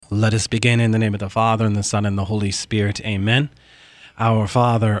Let us begin in the name of the Father, and the Son, and the Holy Spirit. Amen. Our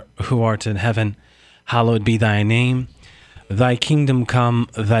Father, who art in heaven, hallowed be thy name. Thy kingdom come,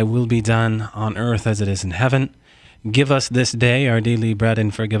 thy will be done on earth as it is in heaven. Give us this day our daily bread,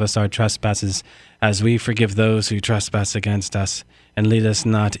 and forgive us our trespasses, as we forgive those who trespass against us. And lead us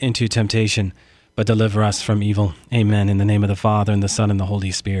not into temptation, but deliver us from evil. Amen. In the name of the Father, and the Son, and the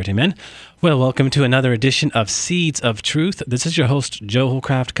Holy Spirit. Amen. Well, welcome to another edition of Seeds of Truth. This is your host, Joe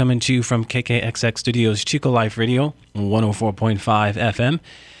Hollcraft, coming to you from KKXX Studios, Chico Life Radio, 104.5 FM,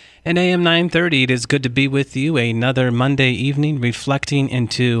 and AM 930. It is good to be with you another Monday evening, reflecting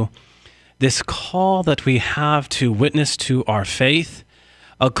into this call that we have to witness to our faith,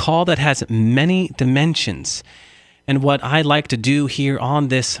 a call that has many dimensions. And what I like to do here on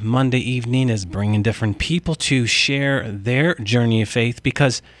this Monday evening is bring in different people to share their journey of faith,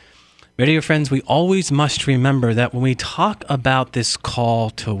 because, my dear friends, we always must remember that when we talk about this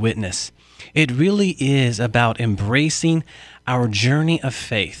call to witness, it really is about embracing our journey of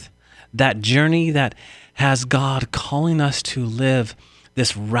faith, that journey that has God calling us to live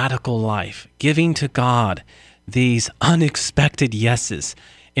this radical life, giving to God these unexpected yeses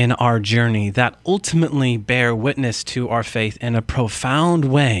in our journey that ultimately bear witness to our faith in a profound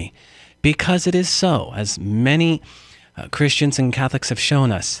way, because it is so, as many Christians and Catholics have shown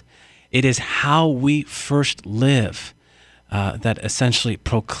us. It is how we first live that essentially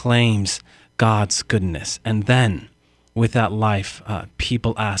proclaims God's goodness. And then, with that life,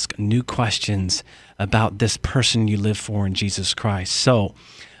 people ask new questions about this person you live for in Jesus Christ. So,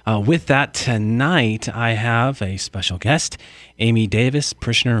 with that, tonight I have a special guest, Amy Davis,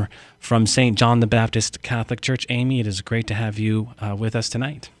 parishioner from St. John the Baptist Catholic Church. Amy, it is great to have you with us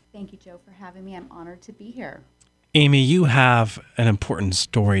tonight. Thank you, Joe, for having me. I'm honored to be here. Amy, you have an important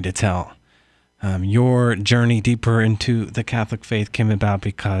story to tell. Your journey deeper into the Catholic faith came about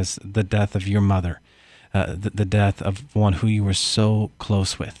because the death of your mother, the death of one who you were so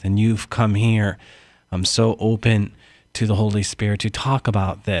close with. And you've come here so open to the Holy Spirit to talk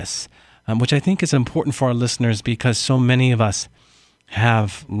about this, which I think is important for our listeners because so many of us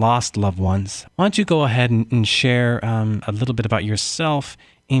have lost loved ones. Why don't you go ahead and share a little bit about yourself,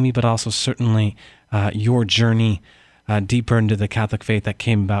 Amy, but also certainly your journey deeper into the Catholic faith that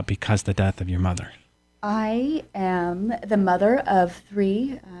came about because of the death of your mother. I am the mother of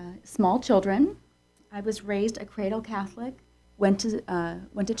three small children. I was raised a cradle Catholic, went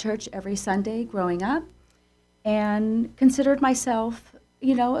to church every Sunday growing up, and considered myself,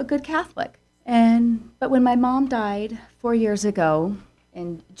 a good Catholic. But when my mom died 4 years ago,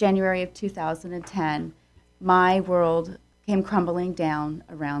 in January of 2010, my world came crumbling down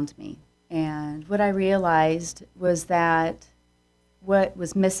around me. And what I realized was that what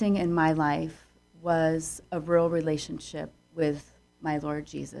was missing in my life was a real relationship with my Lord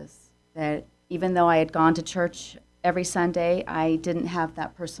Jesus. That even though I had gone to church every Sunday, I didn't have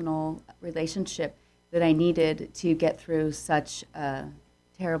that personal relationship that I needed to get through such a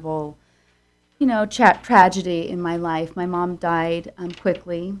terrible, tragedy in my life. My mom died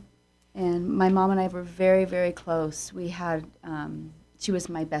quickly, and my mom and I were very, very close. We had, she was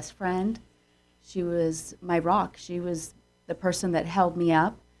my best friend. She was my rock. She was the person that held me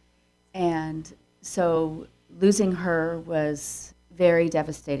up, and so losing her was very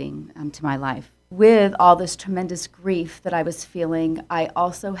devastating to my life. With all this tremendous grief that I was feeling, I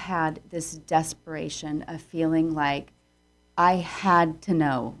also had this desperation of feeling like I had to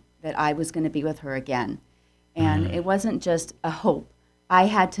know that I was going to be with her again. And it wasn't just a hope. I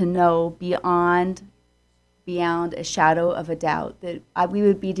had to know beyond a shadow of a doubt that we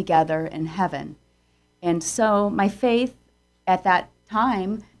would be together in heaven. And so my faith at that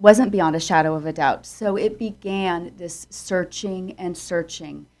time wasn't beyond a shadow of a doubt. So it began this searching and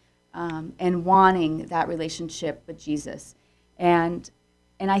searching. And wanting that relationship with Jesus. And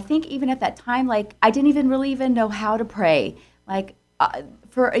I think even at that time, I didn't even really know how to pray.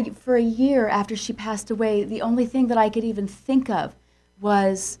 For a year after she passed away, the only thing that I could even think of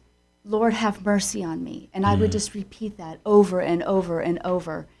was, Lord, have mercy on me. And I would just repeat that over and over and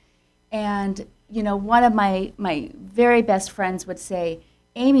over. And, one of my very best friends would say,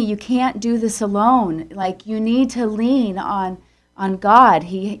 Amy, you can't do this alone. You need to lean on God.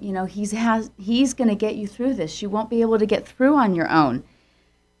 He's going to get you through this. You won't be able to get through on your own.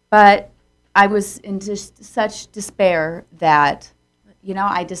 But I was in just such despair that,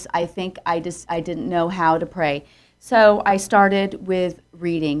 I didn't know how to pray. So I started with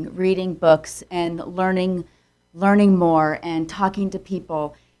reading books and learning more and talking to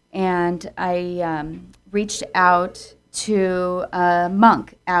people. And I reached out to a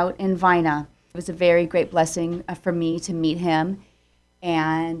monk out in Vina. It was a very great blessing for me to meet him.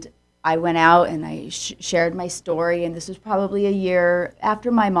 And I went out and I shared my story, and this was probably a year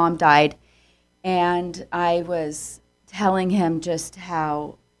after my mom died. And I was telling him just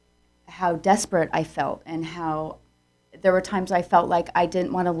how desperate I felt, and how there were times I felt like I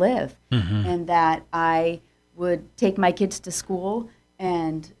didn't want to live, and that I would take my kids to school,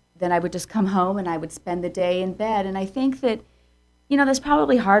 and then I would just come home and I would spend the day in bed. And I think that, that's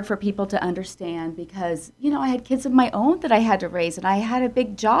probably hard for people to understand, because, I had kids of my own that I had to raise, and I had a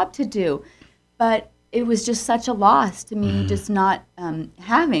big job to do. But it was just such a loss to me, just not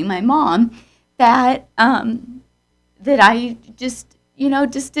having my mom, that that I just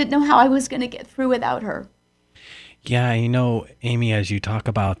didn't know how I was going to get through without her. Yeah, Amy, as you talk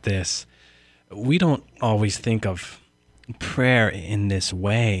about this, we don't always think of prayer in this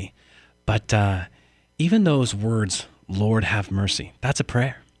way, but even those words, Lord have mercy, that's a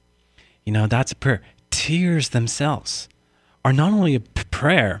prayer. That's a prayer. Tears themselves are not only a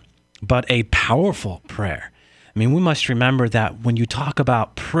prayer, but a powerful prayer. I mean, we must remember that when you talk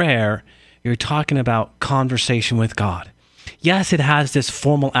about prayer, you're talking about conversation with God. Yes, it has this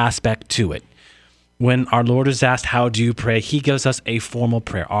formal aspect to it. When our Lord is asked, how do you pray? He gives us a formal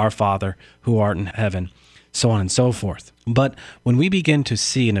prayer, our Father who art in heaven, so on and so forth. But when we begin to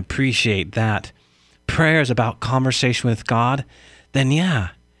see and appreciate that prayer is about conversation with God, then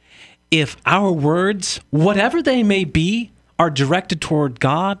if our words, whatever they may be, are directed toward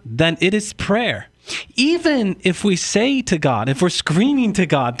God, then it is prayer. Even if we say to God, if we're screaming to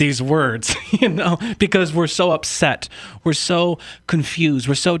God these words, because we're so upset, we're so confused,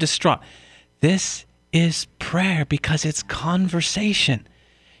 we're so distraught, this is prayer because it's conversation.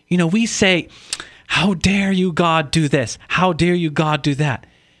 We say, how dare you, God, do this? How dare you, God, do that?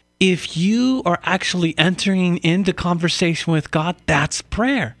 If you are actually entering into conversation with God, that's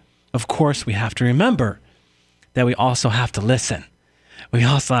prayer. Of course, we have to remember that we also have to listen. We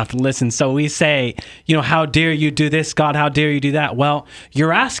also have to listen. So we say, how dare you do this, God? How dare you do that? Well,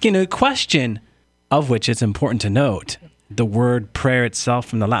 you're asking a question, of which it's important to note. The word prayer itself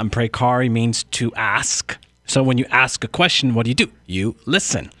from the Latin precari means to ask. So when you ask a question, what do? You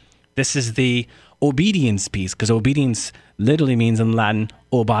listen. This is the obedience piece, because obedience literally means in Latin,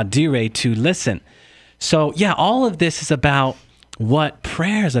 obadire, to listen. So all of this is about what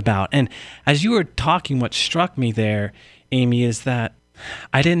prayer is about. And as you were talking, what struck me there, Amy, is that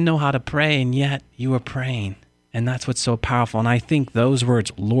I didn't know how to pray, and yet you were praying. And that's what's so powerful. And I think those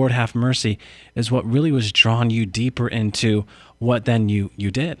words, Lord have mercy, is what really was drawing you deeper into what then you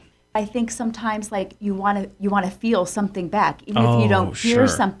did. I think sometimes you want to feel something back, even if you don't hear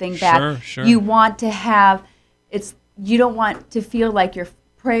something back. Sure. You want to have you don't want to feel like your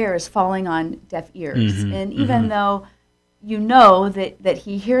prayer is falling on deaf ears. And even though that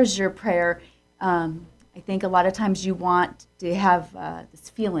he hears your prayer, I think a lot of times you want to have this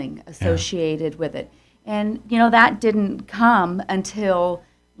feeling associated with it. And, that didn't come until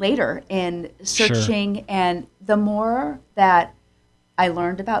later in searching. Sure. And the more that I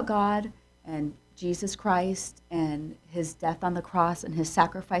learned about God and Jesus Christ and his death on the cross and his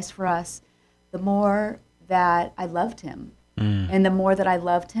sacrifice for us, the more that I loved him. And the more that I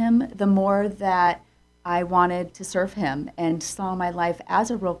loved him, the more that I wanted to serve him and saw my life as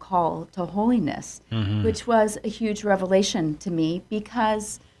a real call to holiness, which was a huge revelation to me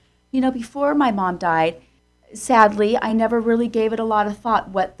because, before my mom died, sadly, I never really gave it a lot of thought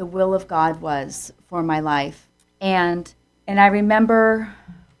what the will of God was for my life. And I remember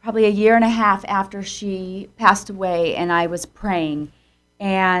probably a year and a half after she passed away, and I was praying,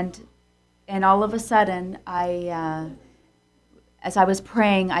 and all of a sudden, as I was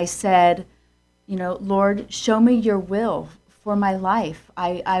praying, I said, Lord, show me your will for my life.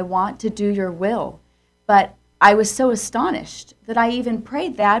 I want to do your will. But I was so astonished that I even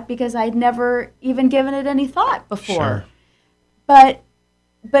prayed that because I'd never even given it any thought before. Sure. But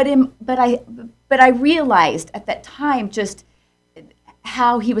I realized at that time just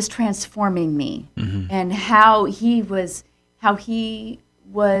how he was transforming me and how he was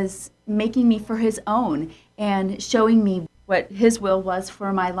making me for his own and showing me what his will was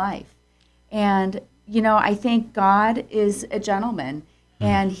for my life. And I think God is a gentleman,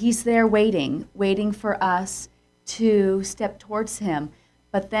 and he's there waiting for us to step towards him.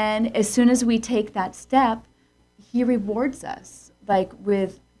 But then as soon as we take that step, he rewards us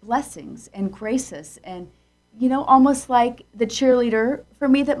with blessings and graces and, almost like the cheerleader for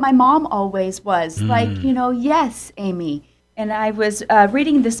me that my mom always was. Yes, Amy. And I was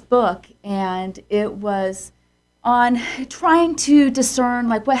reading this book, and it was on trying to discern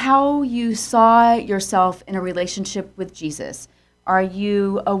how you saw yourself in a relationship with Jesus. Are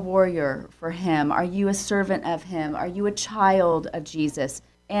you a warrior for him? Are you a servant of him? Are you a child of Jesus?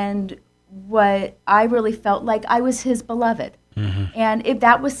 And what I really felt like I was his beloved. And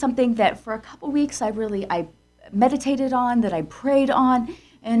that was something that for a couple weeks I meditated on, that I prayed on,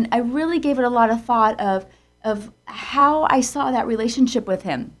 and I really gave it a lot of thought of how I saw that relationship with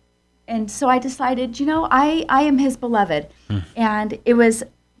him. And so I decided, I am his beloved. And it was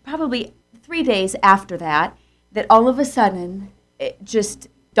probably 3 days after that all of a sudden it just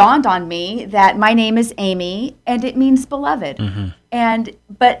dawned on me that my name is Amy and it means beloved.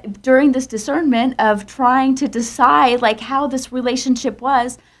 But during this discernment of trying to decide like how this relationship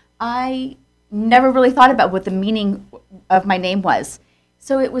was, I never really thought about what the meaning of my name was.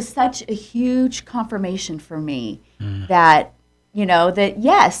 So it was such a huge confirmation for me that, that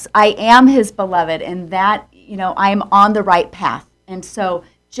yes, I am his beloved and that, I'm on the right path. And so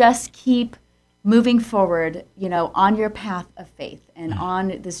just keep moving forward, on your path of faith and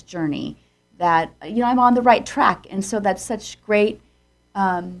on this journey that, I'm on the right track. And so that's such great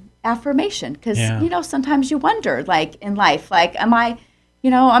affirmation because, sometimes you wonder, like in life, like, am I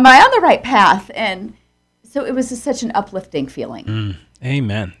on the right path? And so it was just such an uplifting feeling.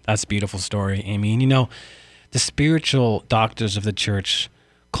 Amen. That's a beautiful story, Amy. And the spiritual doctors of the church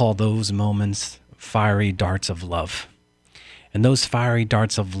call those moments fiery darts of love. And those fiery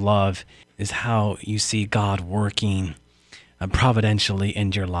darts of love is how you see God working providentially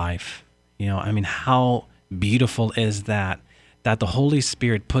in your life. How beautiful is that the Holy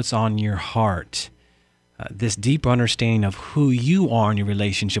Spirit puts on your heart this deeper understanding of who you are in your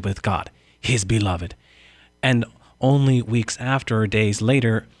relationship with God, his beloved. And only weeks after or days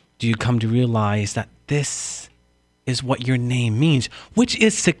later do you come to realize that this is what your name means, which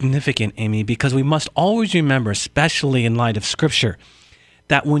is significant, Amy, because we must always remember, especially in light of Scripture,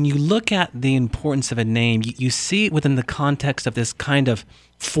 that when you look at the importance of a name, you see it within the context of this kind of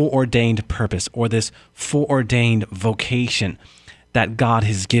foreordained purpose or this foreordained vocation that God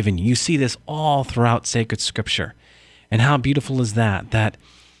has given you. You see this all throughout sacred Scripture. And how beautiful is that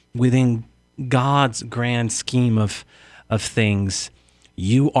within God's grand scheme of things,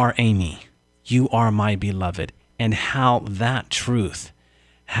 you are Amy, you are my beloved, and how that truth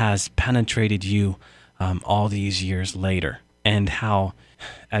has penetrated you all these years later, and how,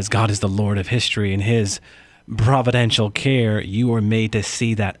 as God is the Lord of history and his providential care, you are made to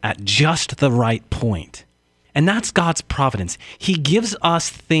see that at just the right point. And that's God's providence. He gives us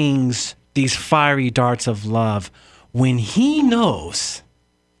things, these fiery darts of love, when he knows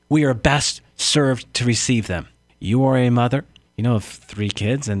we are best served to receive them. You are a mother, of 3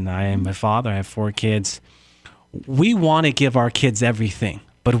 kids, and I am a father. I have 4 kids. We want to give our kids everything,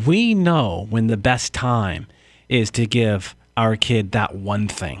 but we know when the best time is to give our kid that one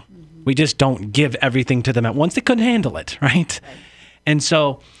thing. We just don't give everything to them at once. They couldn't handle it, right? And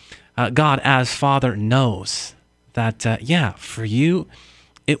so God, as Father, knows that, for you,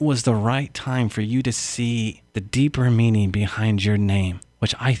 it was the right time for you to see the deeper meaning behind your name,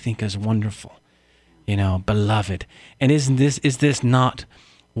 which I think is wonderful, beloved. And is this not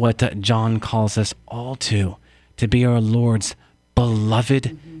what John calls us all to be our Lord's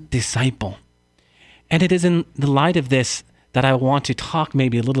beloved disciple? And it is in the light of this that I want to talk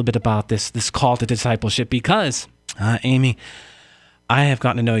maybe a little bit about this call to discipleship because, Amy, I have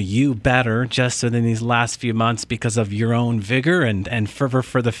gotten to know you better just within these last few months because of your own vigor and fervor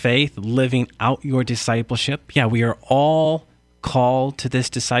for the faith, living out your discipleship. Yeah, we are all called to this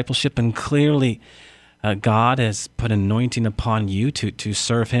discipleship, and clearly God has put anointing upon you to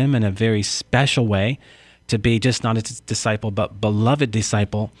serve him in a very special way, to be just not a disciple, but beloved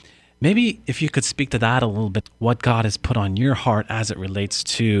disciple. Maybe if you could speak to that a little bit, what God has put on your heart as it relates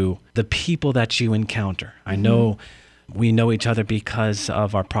to the people that you encounter. I know we know each other because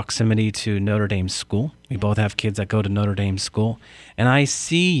of our proximity to Notre Dame School. We both have kids that go to Notre Dame School. And I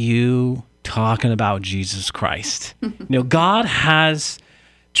see you talking about Jesus Christ. God has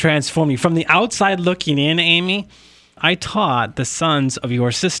transformed you. From the outside looking in, Amy, I taught the sons of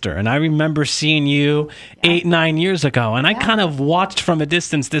your sister, and I remember seeing you 8-9 years ago, and I kind of watched from a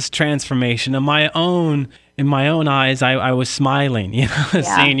distance this transformation. In my own eyes, I was smiling,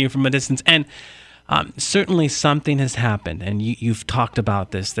 seeing you from a distance. And certainly something has happened, and you've talked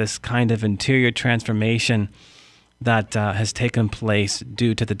about this kind of interior transformation that has taken place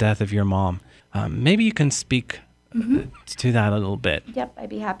due to the death of your mom. Maybe you can speak to that a little bit. Yep, I'd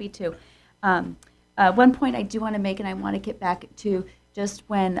be happy to. One point I do want to make, and I want to get back to just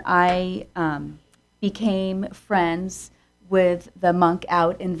when I became friends with the monk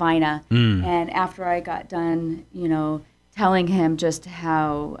out in Vina, and after I got done, telling him just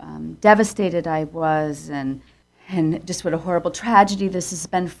how devastated I was and just what a horrible tragedy this has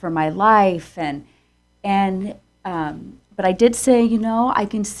been for my life. But I did say, I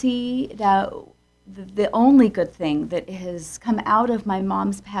can see that the only good thing that has come out of my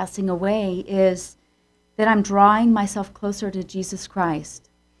mom's passing away is that I'm drawing myself closer to Jesus Christ.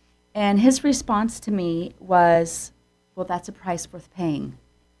 And his response to me was, well, that's a price worth paying.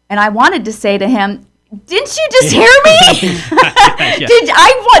 And I wanted to say to him, didn't you just hear me? Yeah.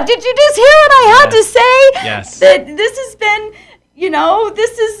 Did you just hear what I had to say? Yes. That this has been,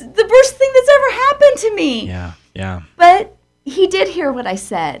 this is the worst thing that's ever happened to me. Yeah. But he did hear what I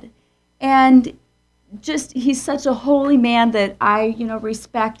said. And he's such a holy man that I,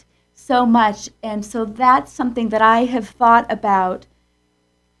 respect so much. And so that's something that I have thought about.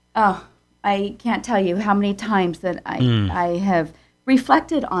 Oh, I can't tell you how many times that I have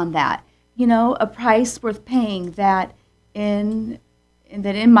reflected on that. A price worth paying, that in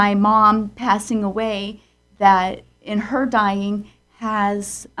my mom passing away, that in her dying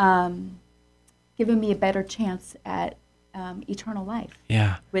has given me a better chance at eternal life.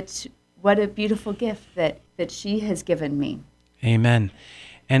 Yeah. What a beautiful gift that she has given me. Amen.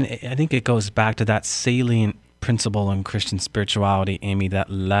 And I think it goes back to that salient principle in Christian spirituality, Amy,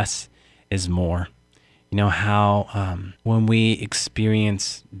 that less is more. How when we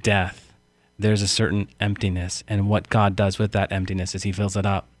experience death, there's a certain emptiness, and what God does with that emptiness is he fills it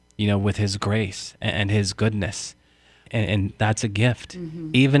up, with his grace and his goodness. And that's a gift.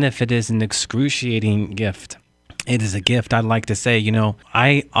 Mm-hmm. Even if it is an excruciating gift, it is a gift. I'd like to say,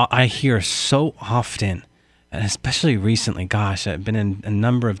 I hear so often, and especially recently, gosh, I've been in a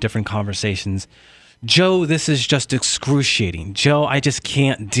number of different conversations. Joe, this is just excruciating. Joe, I just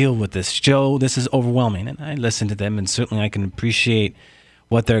can't deal with this. Joe, this is overwhelming. And I listen to them, and certainly I can appreciate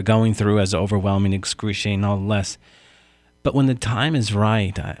what they're going through as overwhelming, excruciating, all the less. But when the time is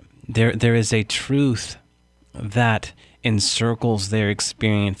right, there is a truth that encircles their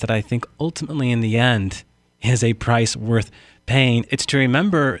experience that I think ultimately in the end is a price worth paying. It's to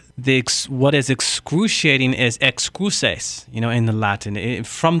remember what is excruciating is excruces, in the Latin,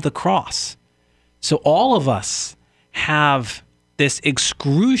 from the cross. So all of us have this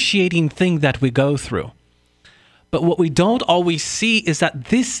excruciating thing that we go through. But what we don't always see is that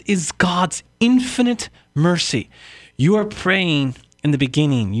this is God's infinite mercy. You are praying in the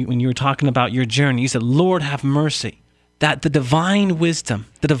beginning, when you were talking about your journey, you said, Lord, have mercy. That the divine wisdom,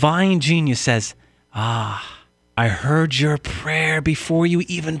 the divine genius says, I heard your prayer before you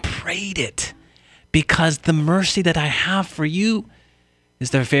even prayed it, because the mercy that I have for you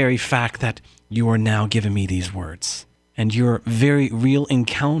is the very fact that you are now giving me these words. And your very real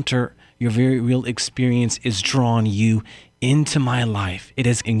encounter, your very real experience is drawing you into my life. It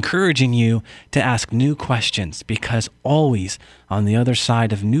is encouraging you to ask new questions, because always on the other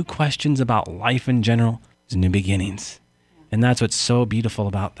side of new questions about life in general is new beginnings. And that's what's so beautiful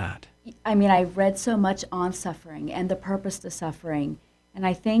about that. I mean, I read so much on suffering and the purpose to suffering. And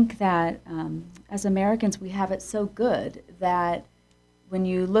I think that as Americans, we have it so good that when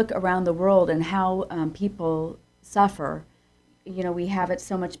you look around the world and how people suffer, we have it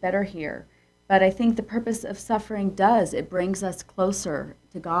so much better here. But I think the purpose of suffering it brings us closer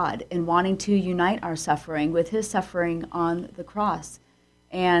to God and wanting to unite our suffering with his suffering on the cross.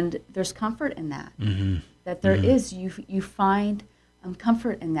 And there's comfort in that, that there is, you find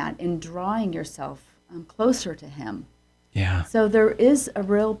comfort in that, in drawing yourself closer to him. Yeah. So there is a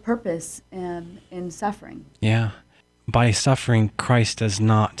real purpose in suffering. Yeah. By suffering, Christ does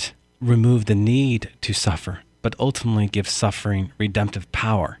not remove the need to suffer, but ultimately gives suffering redemptive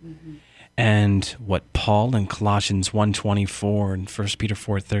power. Mm-hmm. And what Paul in Colossians 1:24 and 1 Peter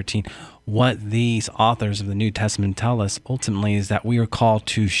 4:13, what these authors of the New Testament tell us ultimately is that we are called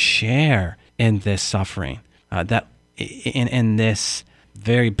to share in this suffering, that in this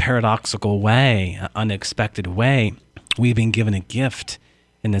very paradoxical way, unexpected way, we've been given a gift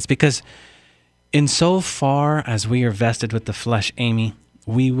in this. Because insofar as we are vested with the flesh, Amy,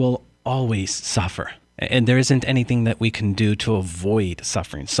 we will always suffer. And there isn't anything that we can do to avoid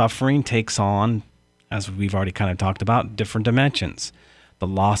suffering. Suffering takes on, as we've already kind of talked about, different dimensions. The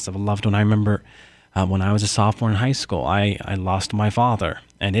loss of a loved one. I remember when I was a sophomore in high school, I lost my father,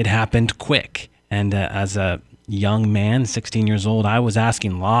 and it happened quick. And as a young man, 16 years old, I was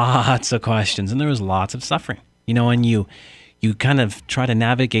asking lots of questions, and there was lots of suffering. And you kind of try to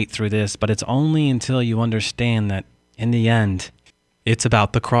navigate through this, but it's only until you understand that in the end, it's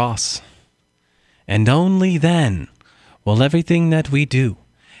about the cross. And only then will everything that we do,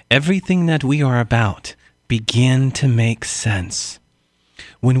 everything that we are about, begin to make sense.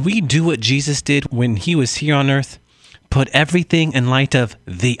 When we do what Jesus did when he was here on earth, put everything in light of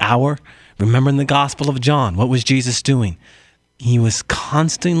the hour, Remember in the Gospel of John, what was Jesus doing? He was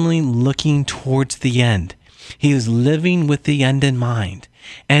constantly looking towards the end. He was living with the end in mind.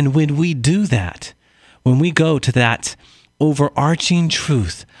 And when we do that, when we go to that overarching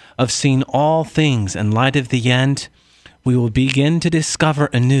truth of seeing all things in light of the end, we will begin to discover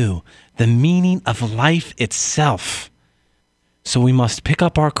anew the meaning of life itself. So we must pick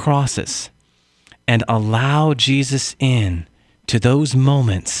up our crosses and allow Jesus in to those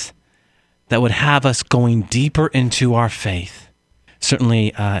moments that would have us going deeper into our faith.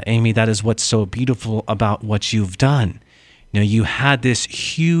 Certainly, Amy, that is what's so beautiful about what you've done. You had this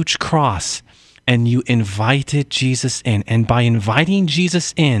huge cross and you invited Jesus in. And by inviting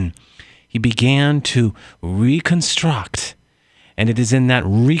Jesus in, he began to reconstruct. And it is in that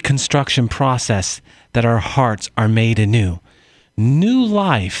reconstruction process that our hearts are made anew. New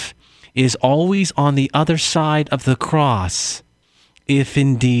life is always on the other side of the cross, if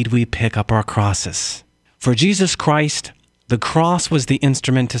indeed we pick up our crosses. For Jesus Christ, the cross was the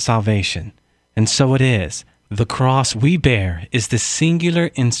instrument to salvation, and so it is. The cross we bear is the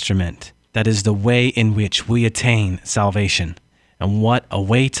singular instrument that is the way in which we attain salvation. And what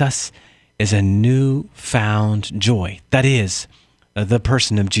awaits us is a new-found joy. That is the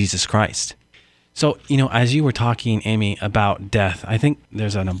person of Jesus Christ. So, as you were talking, Amy, about death, I think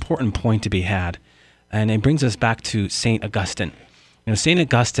there's an important point to be had, and it brings us back to St. Augustine. St.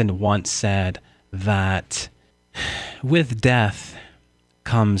 Augustine once said that with death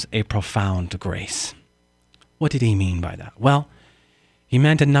comes a profound grace. What did he mean by that? Well, he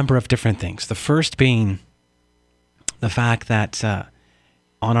meant a number of different things. The first being the fact that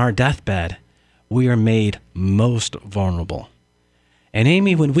on our deathbed, we are made most vulnerable. And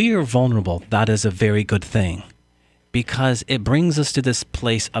Amy, when we are vulnerable, that is a very good thing because it brings us to this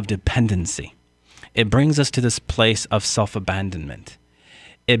place of dependency. It brings us to this place of self-abandonment.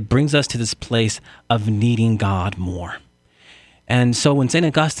 It brings us to this place of needing God more. And so when St.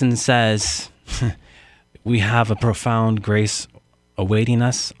 Augustine says we have a profound grace awaiting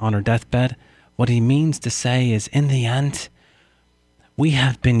us on our deathbed, what he means to say is in the end, we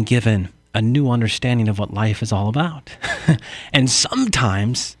have been given a new understanding of what life is all about. And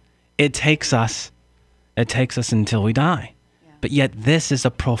sometimes it takes us until we die. Yeah. But yet this is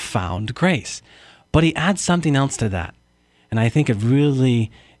a profound grace. But he adds something else to that. And I think it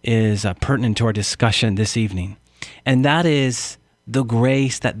really is pertinent to our discussion this evening. And that is the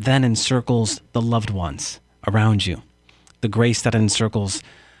grace that then encircles the loved ones around you. The grace that encircles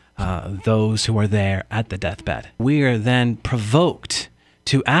those who are there at the deathbed. We are then provoked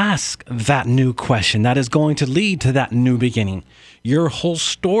to ask that new question that is going to lead to that new beginning. Your whole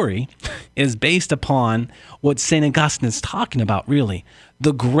story is based upon what St. Augustine is talking about, really.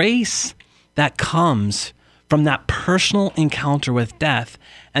 The grace that comes from that personal encounter with death,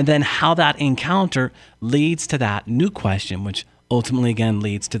 and then how that encounter leads to that new question, which ultimately again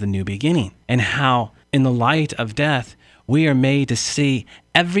leads to the new beginning. And how, in the light of death, we are made to see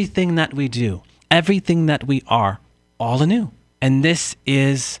everything that we do, everything that we are, all anew. And this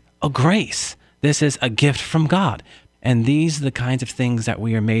is a grace. This is a gift from God. And these are the kinds of things that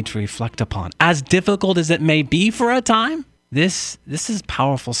we are made to reflect upon. As difficult as it may be for a time, this is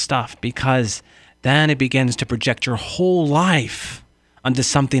powerful stuff because then it begins to project your whole life onto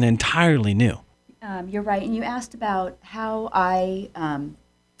something entirely new. You're right. And you asked about how I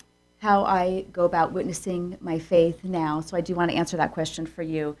go about witnessing my faith now. So I do want to answer that question for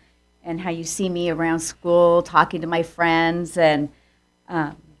you. And how you see me around school, talking to my friends, and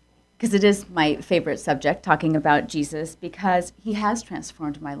because it is my favorite subject, talking about Jesus, because he has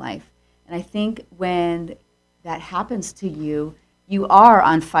transformed my life. And I think when that happens to you, you are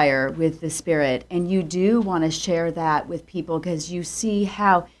on fire with the Spirit, and you do want to share that with people because you see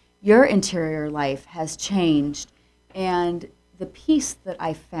how your interior life has changed, and the peace that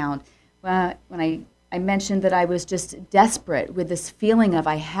I found. When I mentioned that I was just desperate with this feeling of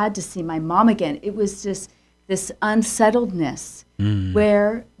I had to see my mom again. It was just this unsettledness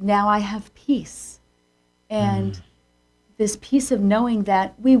where now I have peace. And this peace of knowing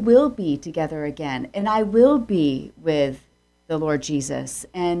that we will be together again. And I will be with the Lord Jesus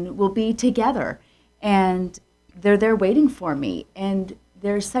and we'll be together. And they're there waiting for me. And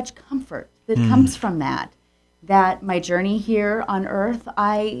there's such comfort that comes from that. That my journey here on earth,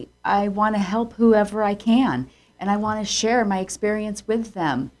 I want to help whoever I can, and I want to share my experience with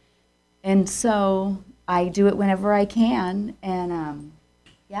them. And so I do it whenever I can, and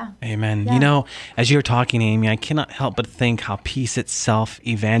yeah. Amen. Yeah. As you're talking, Amy, I cannot help but think how peace itself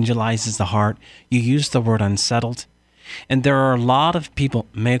evangelizes the heart. You use the word unsettled, and there are a lot of people,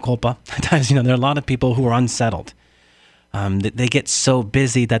 mea culpa, there are a lot of people who are unsettled. They get so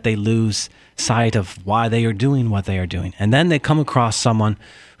busy that they lose sight of why they are doing what they are doing. And then they come across someone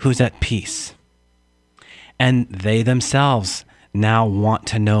who's at peace. And they themselves now want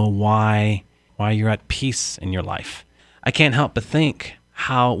to know why you're at peace in your life. I can't help but think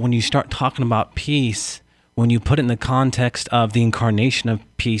how when you start talking about peace, when you put it in the context of the incarnation of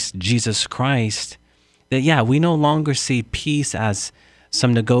peace, Jesus Christ, that we no longer see peace as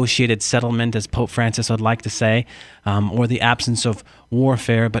some negotiated settlement, as Pope Francis would like to say, or the absence of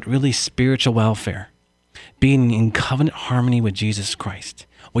warfare, but really spiritual welfare, being in covenant harmony with Jesus Christ.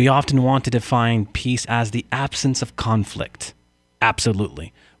 We often want to define peace as the absence of conflict.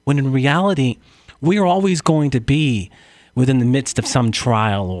 Absolutely. When in reality, we are always going to be within the midst of some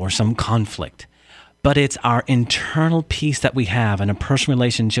trial or some conflict. But it's our internal peace that we have in a personal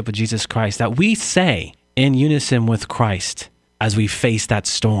relationship with Jesus Christ that we say in unison with Christ as we face that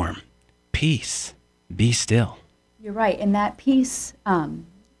storm. Peace, be still. You're right. And that peace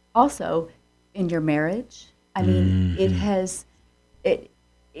also in your marriage, I mean, it has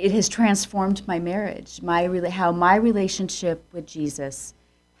transformed my marriage, how my relationship with Jesus,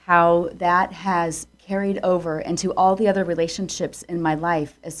 how that has carried over into all the other relationships in my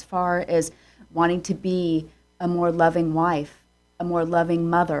life, as far as wanting to be a more loving wife, a more loving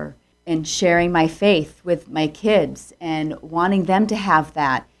mother, and sharing my faith with my kids and wanting them to have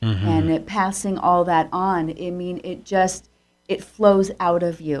that, and passing all that on. I mean, it flows out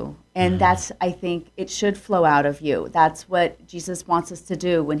of you. And that's, I think, it should flow out of you. That's what Jesus wants us to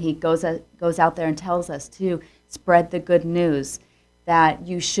do when he goes out there and tells us to spread the good news, that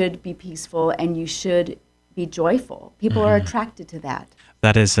you should be peaceful and you should be joyful. People are attracted to that.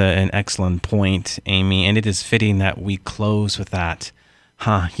 That is an excellent point, Amy, and it is fitting that we close with that.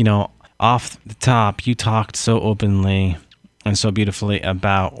 Off the top, you talked so openly and so beautifully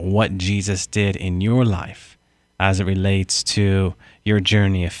about what Jesus did in your life as it relates to your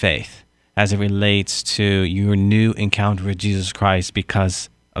journey of faith, as it relates to your new encounter with Jesus Christ because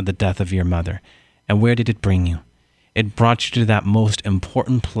of the death of your mother. And where did it bring you? It brought you to that most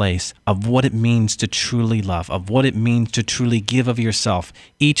important place of what it means to truly love, of what it means to truly give of yourself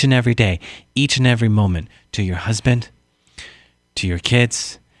each and every day, each and every moment, to your husband, to your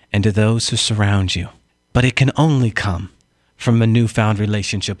kids, and to those who surround you. But it can only come from a newfound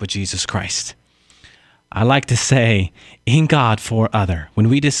relationship with Jesus Christ. I like to say, in God for other. When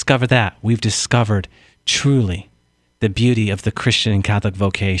we discover that, we've discovered truly the beauty of the Christian and Catholic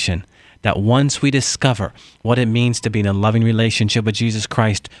vocation. That once we discover what it means to be in a loving relationship with Jesus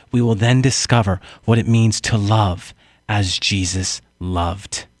Christ, we will then discover what it means to love as Jesus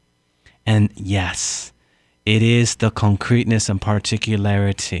loved. And yes, it is the concreteness and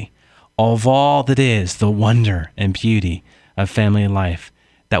particularity of all that is the wonder and beauty of family life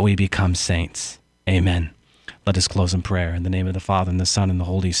that we become saints. Amen. Let us close in prayer. In the name of the Father, and the Son, and the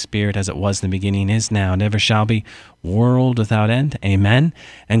Holy Spirit, as it was in the beginning, is now, and ever shall be, world without end. Amen.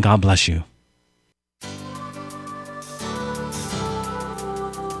 And God bless you.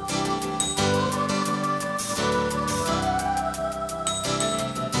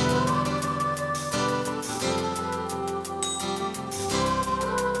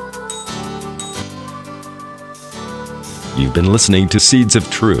 You've been listening to Seeds of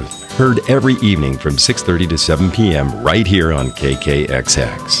Truth, heard every evening from 6:30 to 7 p.m. right here on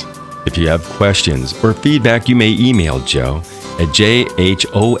KKXX. If you have questions or feedback, you may email Joe at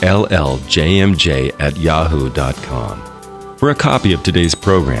jholljmj@yahoo.com. For a copy of today's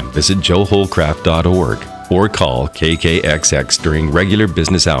program, visit joehollcraft.org or call KKXX during regular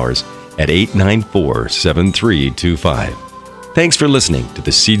business hours at 894-7325. Thanks for listening to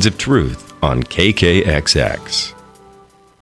the Seeds of Truth on KKXX.